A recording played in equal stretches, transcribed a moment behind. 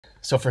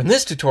So for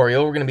this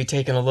tutorial, we're going to be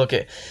taking a look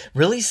at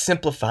really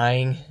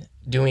simplifying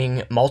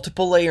doing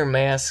multiple layer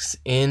masks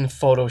in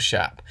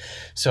Photoshop.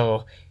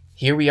 So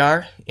here we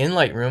are in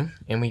Lightroom,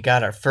 and we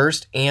got our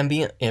first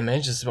ambient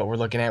image. This is what we're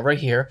looking at right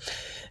here.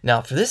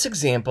 Now for this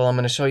example, I'm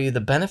going to show you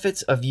the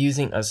benefits of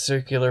using a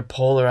circular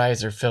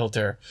polarizer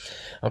filter.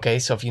 Okay,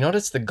 so if you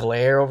notice the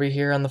glare over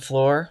here on the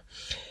floor,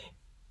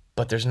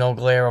 but there's no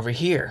glare over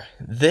here.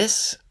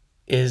 This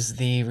is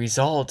the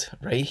result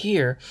right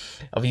here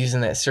of using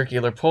that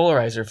circular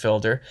polarizer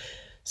filter.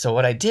 So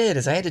what I did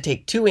is I had to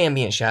take two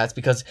ambient shots,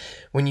 because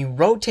when you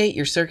rotate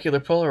your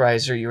circular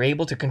polarizer, you're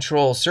able to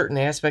control certain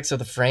aspects of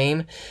the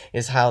frame,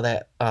 is how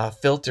that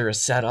filter is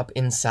set up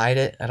inside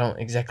it. I don't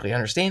exactly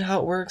understand how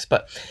it works,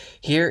 but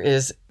here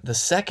is the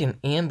second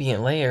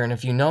ambient layer, and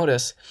if you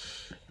notice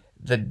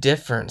the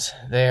difference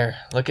there,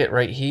 look at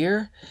right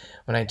here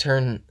when I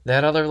turn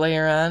that other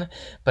layer on.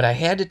 But I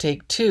had to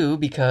take two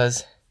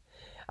because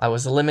I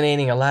was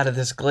eliminating a lot of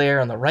this glare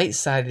on the right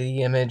side of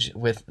the image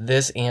with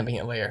this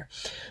ambient layer.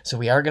 So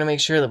we are going to make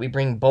sure that we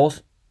bring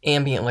both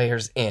ambient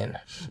layers in.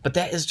 But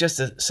that is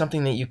just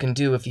something that you can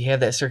do if you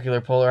have that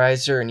circular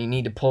polarizer and you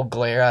need to pull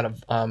glare out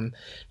of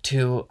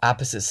two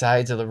opposite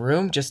sides of the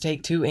room. Just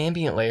take two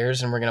ambient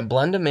layers and we're going to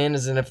blend them in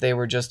as if they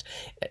were just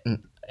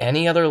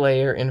any other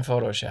layer in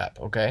Photoshop,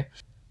 okay?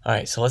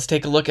 Alright, so let's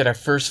take a look at our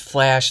first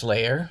flash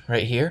layer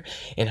right here,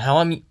 and how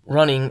I'm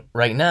running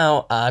right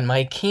now on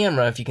my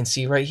camera. If you can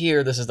see right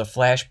here, this is the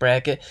flash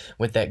bracket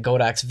with that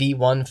Godox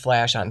V1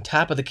 flash on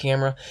top of the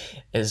camera,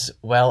 as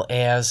well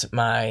as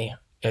my,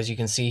 as you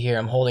can see here,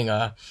 I'm holding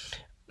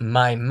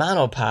my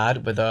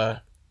monopod with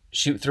a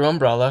shoot-through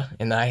umbrella,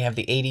 and I have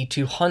the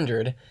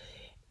 8200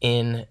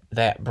 in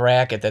that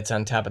bracket that's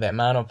on top of that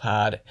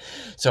monopod.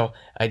 So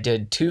I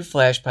did two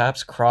flash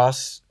pops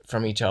cross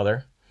from each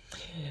other.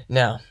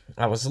 Now,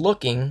 I was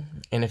looking,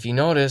 and if you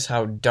notice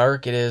how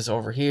dark it is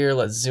over here,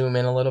 let's zoom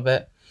in a little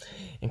bit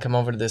and come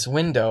over to this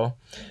window.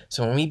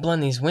 So when we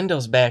blend these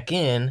windows back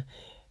in,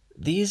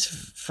 these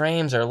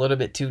frames are a little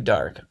bit too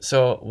dark.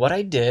 So what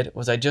I did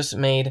was I just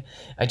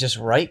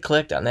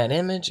right-clicked on that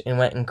image and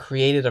went and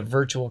created a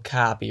virtual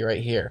copy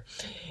right here.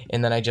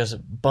 And then I just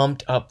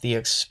bumped up the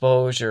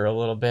exposure a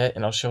little bit,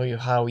 and I'll show you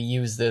how we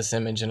use this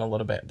image in a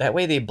little bit. That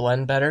way they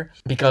blend better,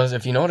 because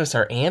if you notice,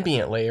 our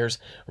ambient layer's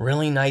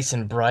really nice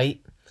and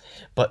bright,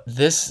 but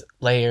this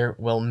layer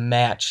will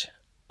match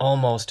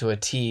almost to a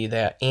T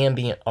that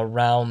ambient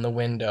around the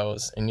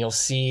windows, and you'll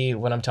see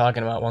what I'm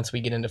talking about once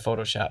we get into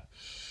Photoshop.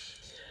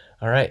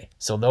 Alright,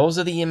 so those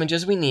are the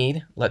images we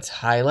need. Let's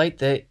highlight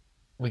that.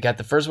 We got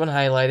the first one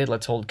highlighted.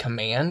 Let's hold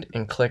Command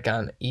and click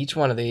on each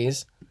one of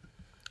these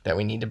that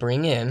we need to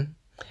bring in.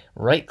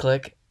 Right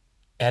click,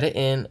 edit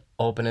in,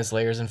 open as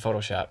layers in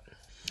Photoshop.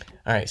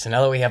 Alright, so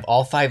now that we have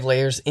all 5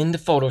 layers into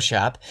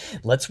Photoshop,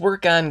 let's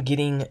work on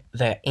getting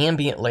that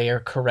ambient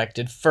layer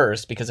corrected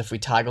first, because if we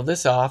toggle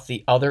this off,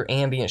 the other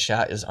ambient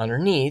shot is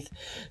underneath.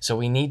 So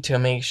we need to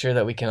make sure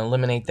that we can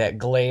eliminate that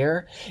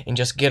glare and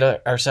just get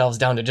ourselves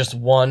down to just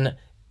one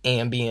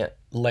ambient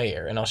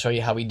layer, and I'll show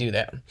you how we do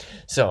that.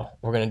 So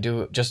we're going to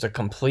do just a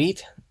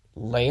complete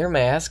layer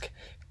mask,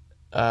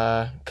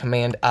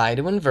 Command I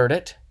to invert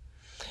it,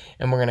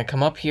 and we're going to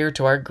come up here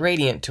to our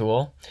gradient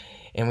tool,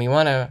 and we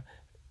want to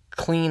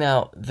clean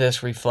out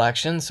this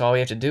reflection. So all we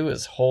have to do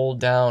is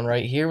hold down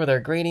right here with our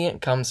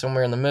gradient, come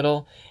somewhere in the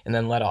middle, and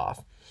then let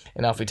off.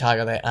 And now if we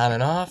toggle that on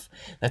and off,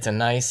 that's a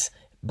nice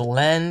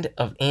blend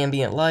of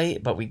ambient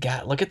light. But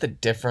look at the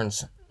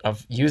difference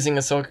of using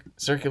a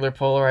circular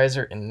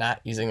polarizer and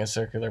not using a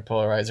circular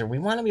polarizer. We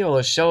want to be able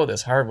to show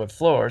this hardwood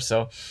floor,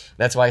 so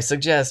that's why I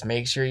suggest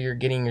make sure you're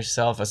getting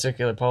yourself a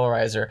circular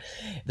polarizer.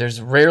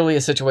 There's rarely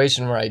a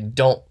situation where I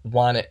don't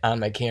want it on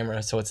my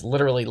camera, so it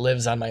literally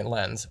lives on my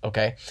lens,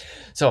 okay?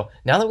 So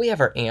now that we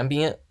have our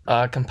ambient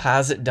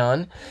composite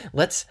done,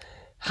 let's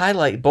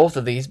highlight both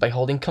of these by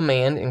holding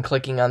Command and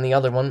clicking on the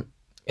other one,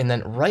 and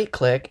then right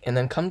click, and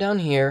then come down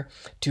here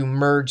to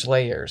merge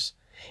layers.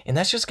 And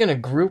that's just going to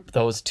group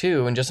those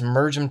two and just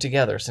merge them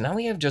together. So now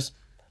we have just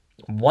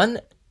one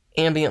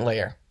ambient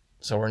layer.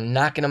 So we're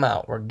knocking them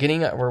out.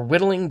 We're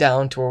whittling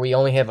down to where we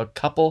only have a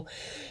couple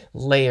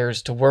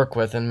layers to work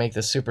with and make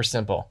this super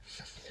simple.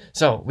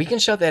 So we can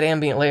shut that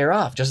ambient layer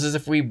off just as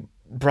if we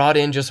brought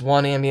in just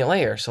one ambient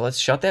layer. So let's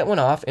shut that one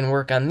off and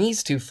work on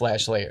these two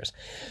flash layers.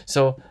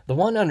 So the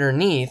one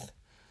underneath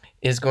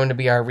is going to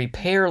be our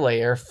repair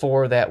layer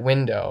for that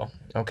window.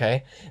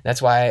 Okay,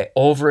 that's why I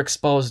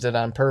overexposed it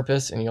on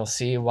purpose, and you'll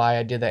see why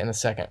I did that in a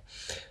second.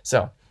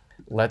 So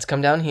let's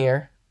come down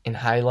here and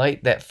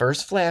highlight that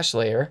first flash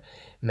layer,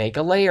 make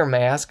a layer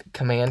mask,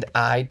 Command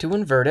I to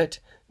invert it.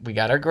 We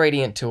got our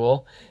gradient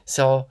tool,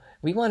 so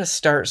we want to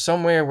start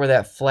somewhere where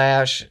that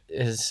flash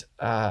is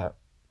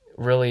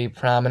really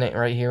prominent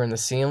right here in the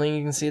ceiling.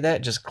 You can see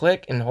that. Just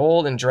click and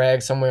hold and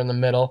drag somewhere in the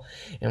middle,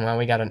 and now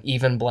we got an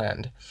even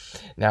blend.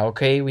 Now,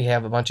 okay, we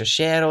have a bunch of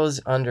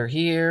shadows under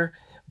here,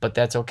 but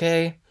that's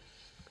okay.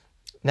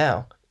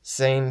 Now,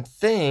 same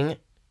thing,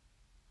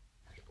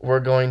 we're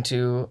going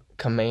to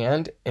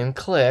Command and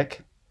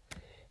click,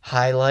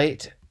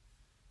 highlight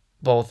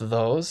both of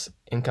those,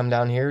 and come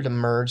down here to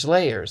merge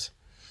layers.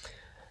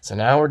 So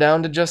now we're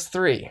down to just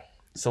 3.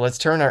 So let's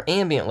turn our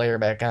ambient layer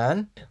back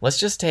on. Let's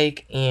just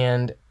take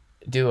and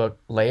do a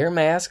layer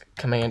mask,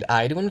 Command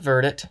I to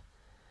invert it.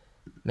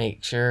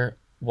 Make sure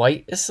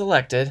white is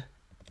selected.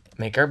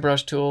 Make our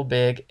brush tool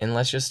big, and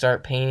let's just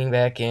start painting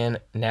back in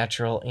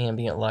natural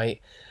ambient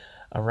light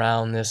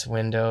around this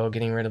window,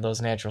 getting rid of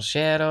those natural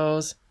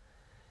shadows.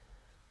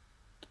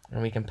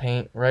 And we can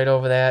paint right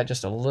over that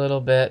just a little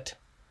bit,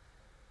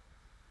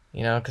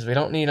 you know, because we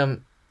don't need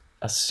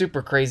a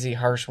super crazy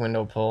harsh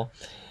window pull.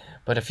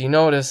 But if you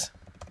notice,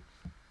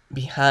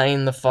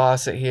 behind the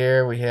faucet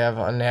here, we have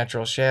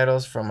unnatural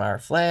shadows from our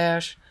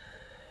flash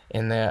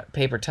and that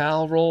paper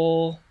towel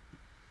roll.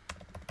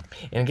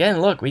 And again,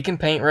 look, we can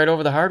paint right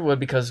over the hardwood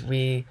because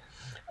we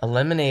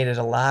eliminated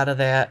a lot of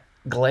that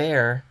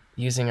glare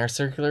using our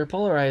circular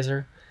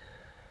polarizer.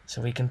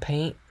 So we can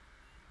paint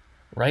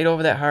right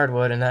over that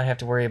hardwood and not have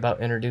to worry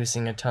about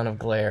introducing a ton of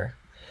glare.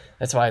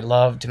 That's why I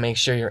love to make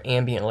sure your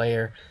ambient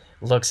layer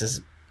looks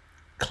as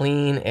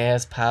clean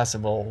as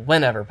possible,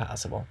 whenever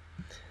possible.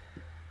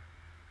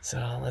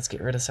 So let's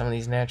get rid of some of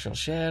these natural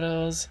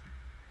shadows.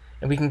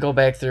 And we can go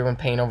back through and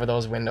paint over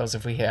those windows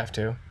if we have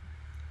to.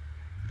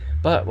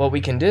 But what we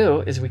can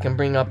do is we can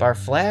bring up our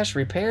flash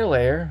repair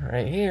layer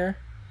right here.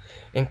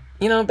 And,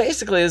 you know,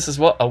 basically this is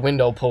what a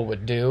window pull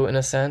would do in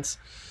a sense.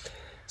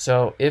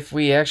 So if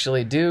we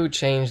actually do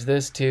change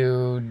this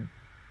to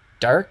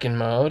darken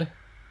mode,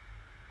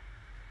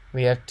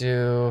 we have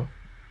to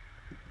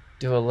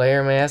do a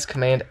layer mask,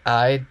 Command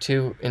I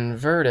to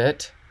invert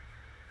it.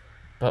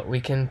 But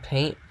we can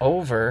paint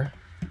over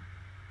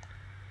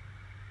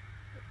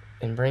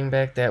and bring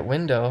back that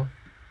window.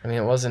 I mean,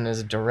 it wasn't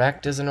as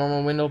direct as a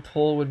normal window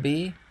pull would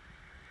be,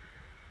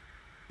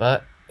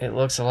 but it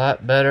looks a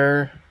lot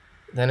better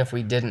than if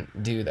we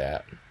didn't do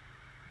that.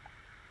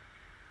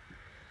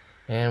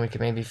 And we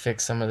can maybe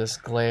fix some of this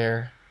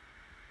glare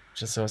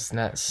just so it's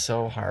not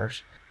so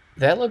harsh.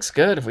 That looks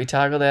good if we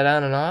toggle that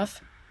on and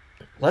off.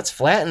 Let's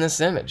flatten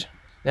this image.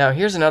 Now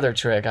here's another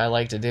trick I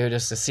like to do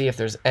just to see if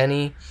there's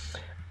any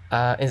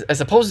as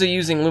opposed to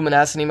using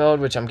luminosity mode,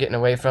 which I'm getting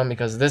away from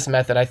because this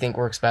method I think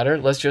works better.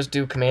 Let's just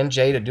do Command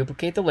J to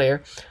duplicate the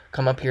layer,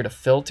 come up here to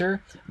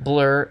filter,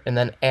 blur, and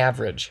then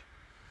average.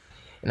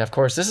 And of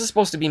course this is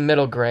supposed to be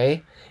middle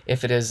gray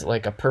if it is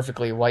like a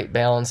perfectly white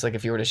balance, like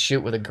if you were to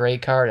shoot with a gray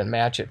card and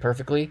match it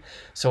perfectly.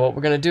 So what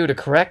we're going to do to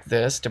correct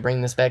this, to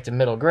bring this back to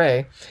middle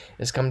gray,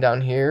 is come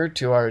down here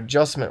to our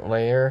adjustment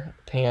layer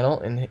panel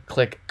and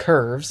click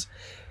curves.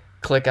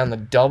 Click on the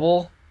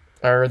double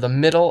or the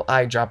middle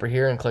eyedropper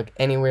here and click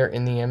anywhere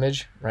in the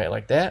image, right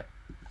like that.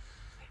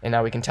 And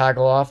now we can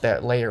toggle off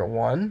that layer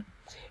 1.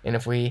 And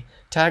if we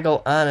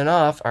toggle on and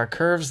off our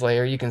curves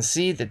layer, you can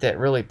see that that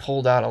really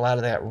pulled out a lot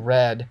of that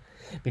red.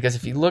 Because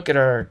if you look at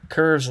our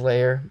curves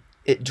layer,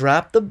 it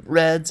dropped the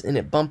reds and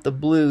it bumped the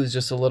blues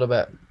just a little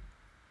bit.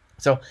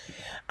 So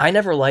I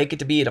never like it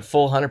to be at a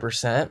full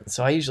 100%.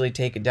 So I usually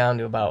take it down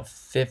to about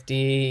 50,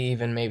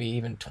 even maybe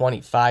even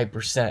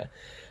 25%.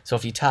 So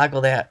if you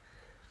toggle that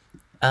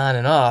on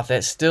and off,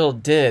 that still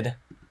did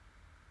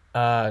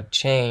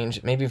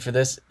change. Maybe for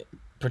this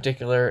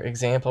particular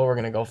example, we're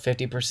going to go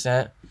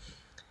 50%.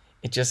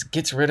 It just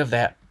gets rid of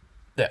that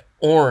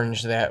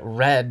orange, that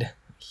red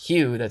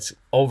hue that's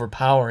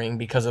overpowering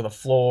because of the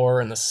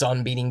floor and the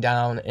sun beating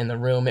down in the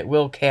room. It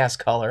will cast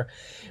color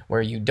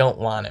where you don't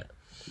want it.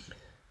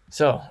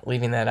 So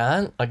leaving that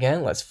on,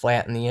 again, let's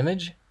flatten the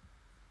image.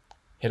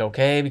 Hit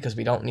OK because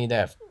we don't need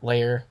that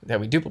layer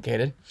that we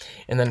duplicated.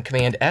 And then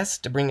Command S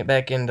to bring it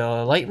back into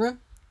Lightroom.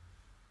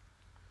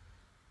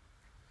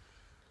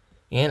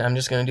 And I'm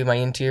just going to do my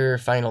interior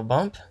final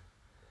bump.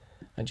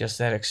 Adjust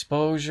that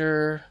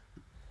exposure.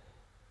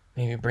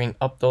 Maybe bring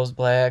up those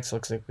blacks.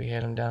 Looks like we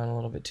had them down a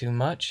little bit too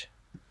much.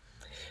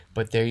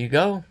 But there you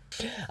go.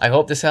 I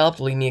hope this helped.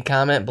 Leave me a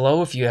comment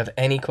below if you have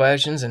any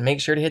questions. And make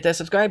sure to hit that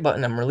subscribe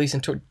button. I'm releasing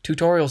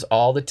tutorials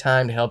all the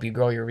time to help you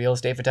grow your real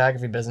estate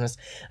photography business.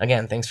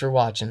 Again, thanks for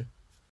watching.